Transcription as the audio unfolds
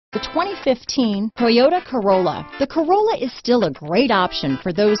The 2015 Toyota Corolla. The Corolla is still a great option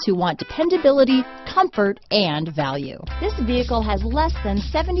for those who want dependability, comfort, and value. This vehicle has less than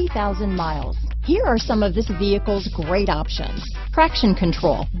 70,000 miles. Here are some of this vehicle's great options: traction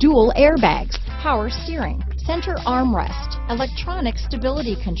control, dual airbags, power steering, center armrest, electronic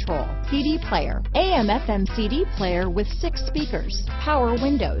stability control, CD player, AM/FM CD player with 6 speakers, power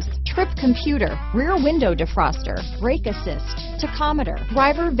windows, trip computer, rear window defroster, brake assist, tachometer,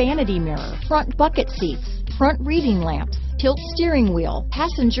 driver vanity mirror, front bucket seats, front reading lamps, tilt steering wheel,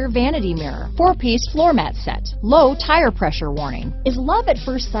 passenger vanity mirror, 4-piece floor mat set, low tire pressure warning. Is love at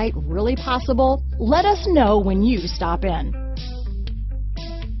first sight really possible? Let us know when you stop in.